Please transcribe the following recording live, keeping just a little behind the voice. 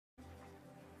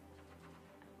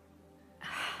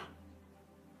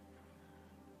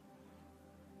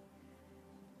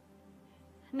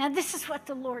Now, this is what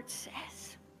the Lord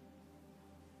says.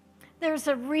 There's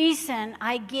a reason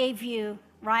I gave you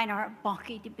Reinhard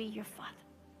Bonnke to be your father.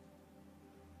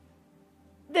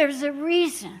 There's a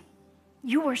reason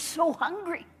you were so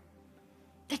hungry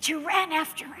that you ran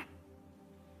after him.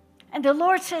 And the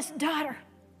Lord says, daughter,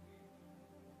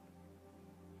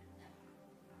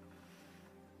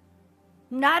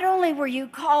 not only were you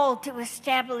called to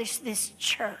establish this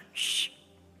church,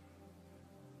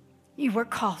 you were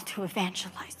called to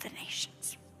evangelize the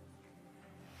nations.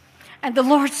 And the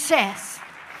Lord says,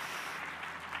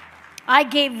 I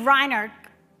gave Reinhard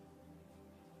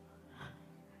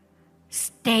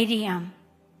stadium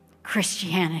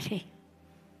Christianity.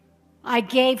 I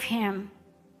gave him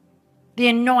the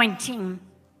anointing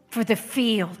for the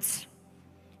fields.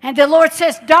 And the Lord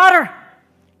says, daughter,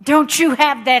 don't you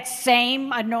have that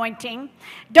same anointing?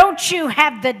 Don't you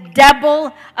have the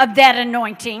double of that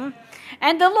anointing?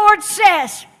 And the Lord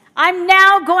says, I'm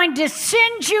now going to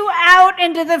send you out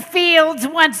into the fields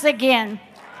once again.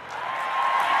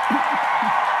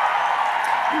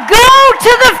 Go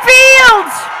to the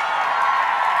fields.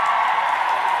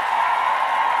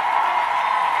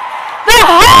 The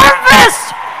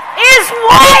harvest is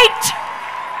white.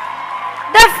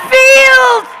 The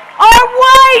fields are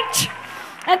white.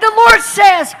 And the Lord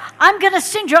says, I'm going to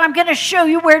send you. I'm going to show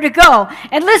you where to go.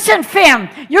 And listen, fam,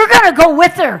 you're going to go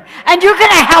with her. And you're going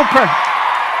to help her.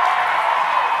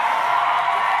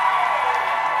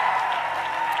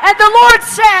 And the Lord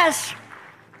says,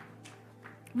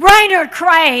 Reinhard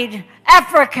cried,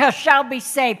 Africa shall be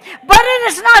saved. But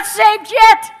it is not saved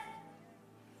yet.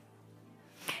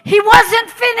 He wasn't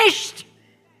finished.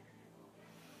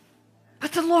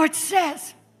 But the Lord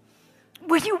says,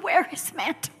 will you wear his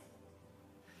mantle?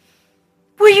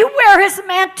 Will you wear his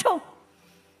mantle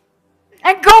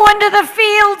and go into the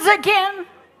fields again?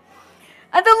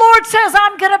 And the Lord says,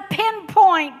 I'm going to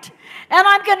pinpoint and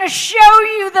I'm going to show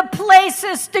you the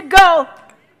places to go.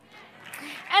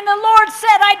 And the Lord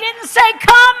said, I didn't say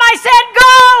come, I said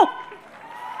go.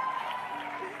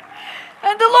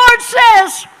 And the Lord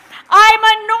says, I'm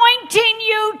anointing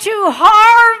you to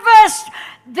harvest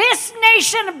this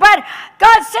nation. But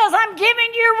God says, I'm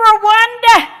giving you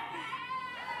Rwanda.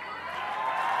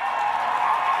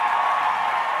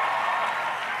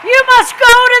 You must go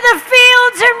to the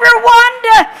fields in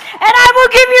Rwanda, and I will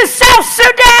give you South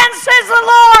Sudan, says the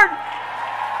Lord.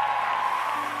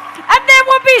 And there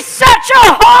will be such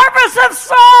a harvest of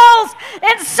souls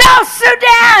in South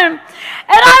Sudan.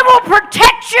 And I will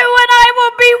protect you, and I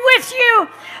will be with you.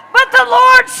 But the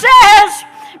Lord says,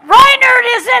 Reinhard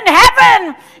is in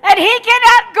heaven, and he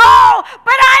cannot go,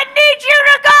 but I need you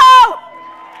to go.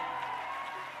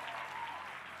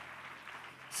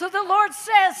 So the Lord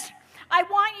says, I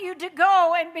want you to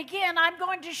go and begin. I'm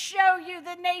going to show you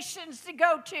the nations to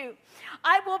go to.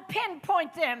 I will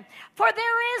pinpoint them. For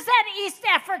there is that East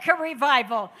Africa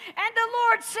revival. And the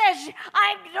Lord says,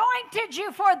 I anointed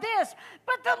you for this.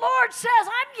 But the Lord says,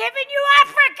 I'm giving you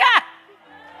Africa.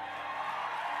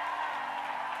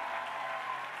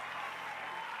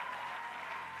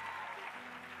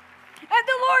 And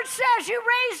the Lord says, you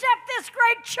raised up this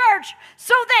great church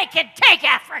so they can take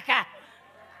Africa.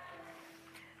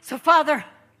 So, Father,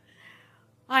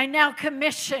 I now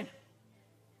commission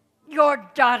your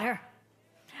daughter.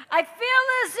 I feel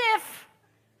as if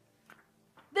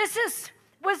this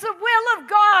was the will of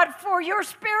God for your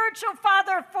spiritual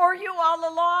father for you all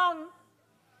along.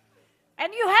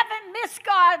 And you haven't missed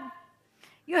God.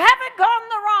 You haven't gone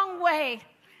the wrong way.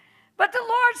 But the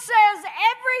Lord says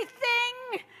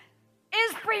everything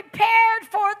is prepared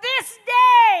for this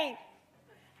day.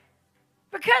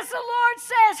 Because the Lord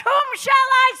says, whom shall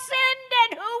I send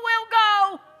and who will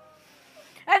go?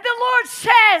 And the Lord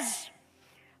says,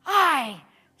 I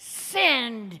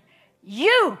send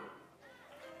you.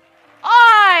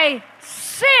 I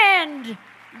send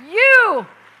you.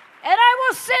 And I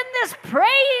will send this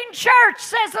praying church,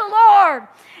 says the Lord.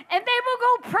 And they will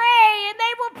go pray, and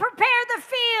they will prepare the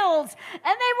fields,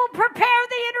 and they will prepare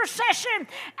the intercession. And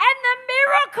the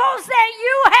miracles that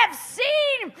you have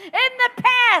seen in the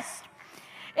past,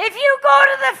 if you go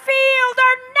to the field,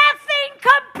 are nothing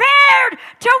compared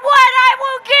to what I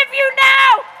will give you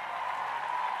now.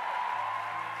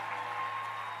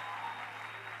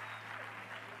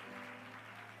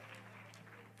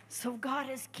 So God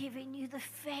has given you the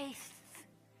faith,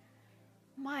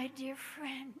 my dear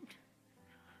friend.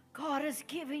 God has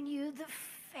given you the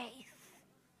faith.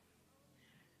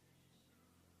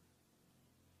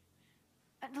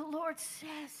 And the Lord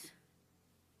says,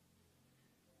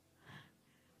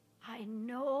 I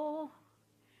know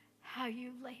how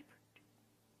you labored.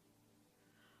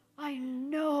 I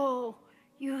know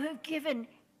you have given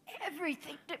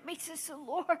everything to me, says the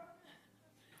Lord.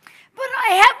 But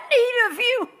I have need of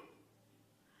you.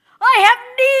 I have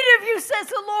need of you, says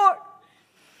the Lord.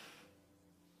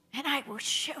 And I will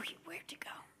show you where to go.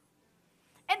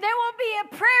 And there will be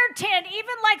a prayer tent,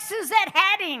 even like Suzette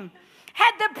Hadding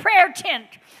had the prayer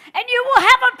tent. And you will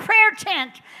have a prayer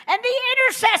tent, and the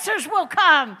intercessors will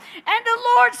come. And the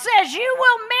Lord says you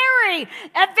will marry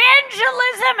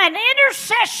evangelism and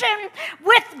intercession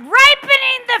with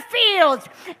ripening the fields,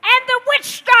 and the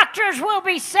witch doctors will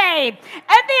be saved,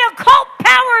 and the occult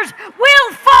powers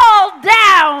will fall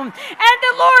down. And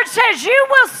the Lord says you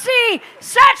will see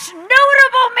such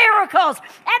notable miracles,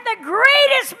 and the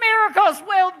greatest miracles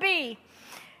will be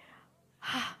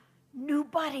new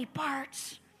body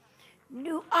parts,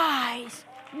 new eyes,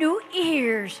 new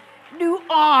ears, new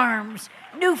arms,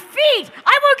 new feet.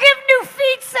 I will give new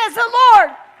feet, says the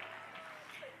Lord.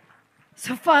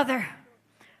 So, Father,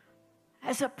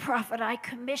 as a prophet, I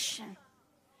commission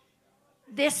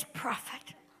this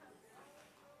prophet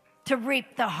to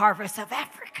reap the harvest of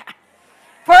Africa.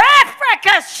 For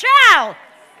Africa shall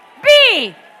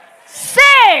be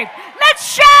saved.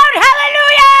 Let's shout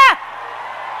hallelujah!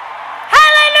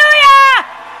 Hallelujah!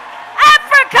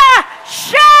 Africa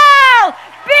shall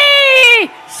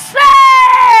be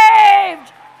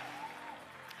saved.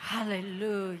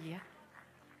 Hallelujah.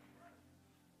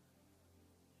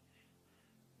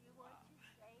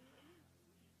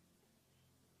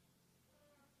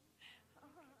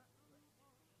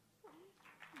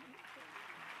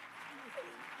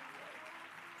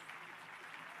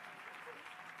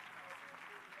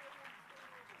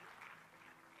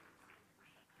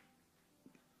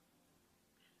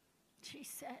 She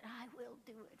said, I will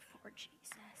do it for Jesus.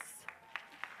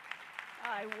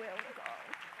 I will go.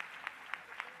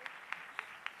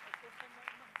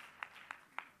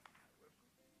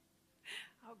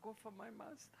 I'll go for my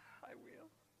master. I will.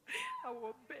 I will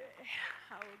obey.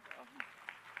 I will go.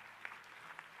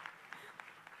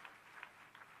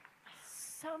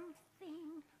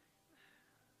 Something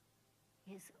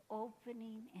is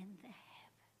opening in the heavens.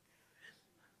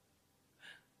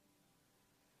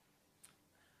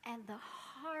 And the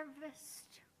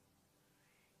harvest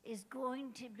is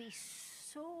going to be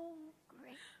so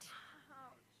great.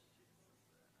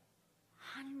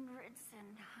 Hundreds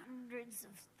and hundreds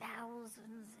of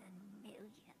thousands and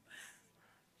millions.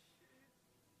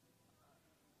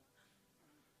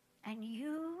 And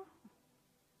you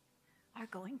are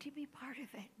going to be part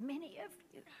of it. Many of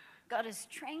you. God has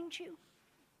trained you.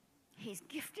 He's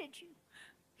gifted you.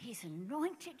 He's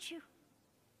anointed you.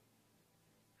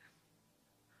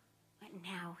 And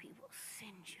now he will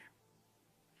send you.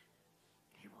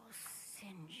 He will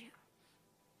send you.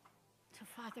 So,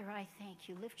 Father, I thank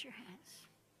you. Lift your hands.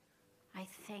 I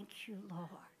thank you, Lord,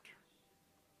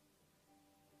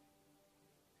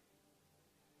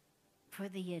 for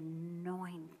the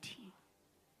anointing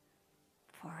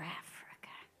for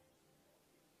Africa.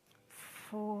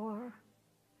 For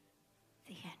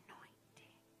the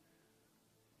anointing.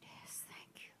 Yes,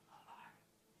 thank you, Lord.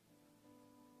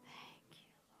 Thank you,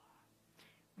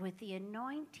 Lord. With the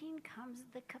anointing comes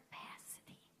the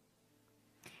capacity.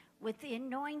 With the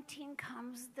anointing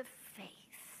comes the faith.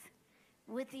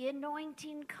 With the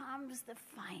anointing comes the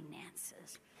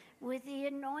finances. With the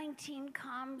anointing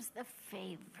comes the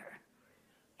favor.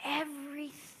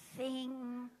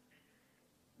 Everything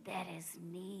that is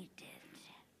needed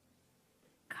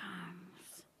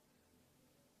comes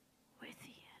with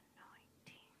the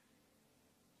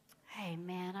anointing.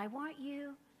 Amen. I want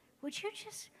you, would you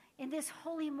just, in this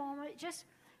holy moment,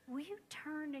 will you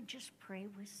turn and just pray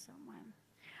with someone?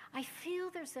 I feel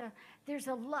there's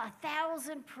a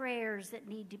 1,000 prayers that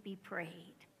need to be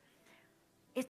prayed.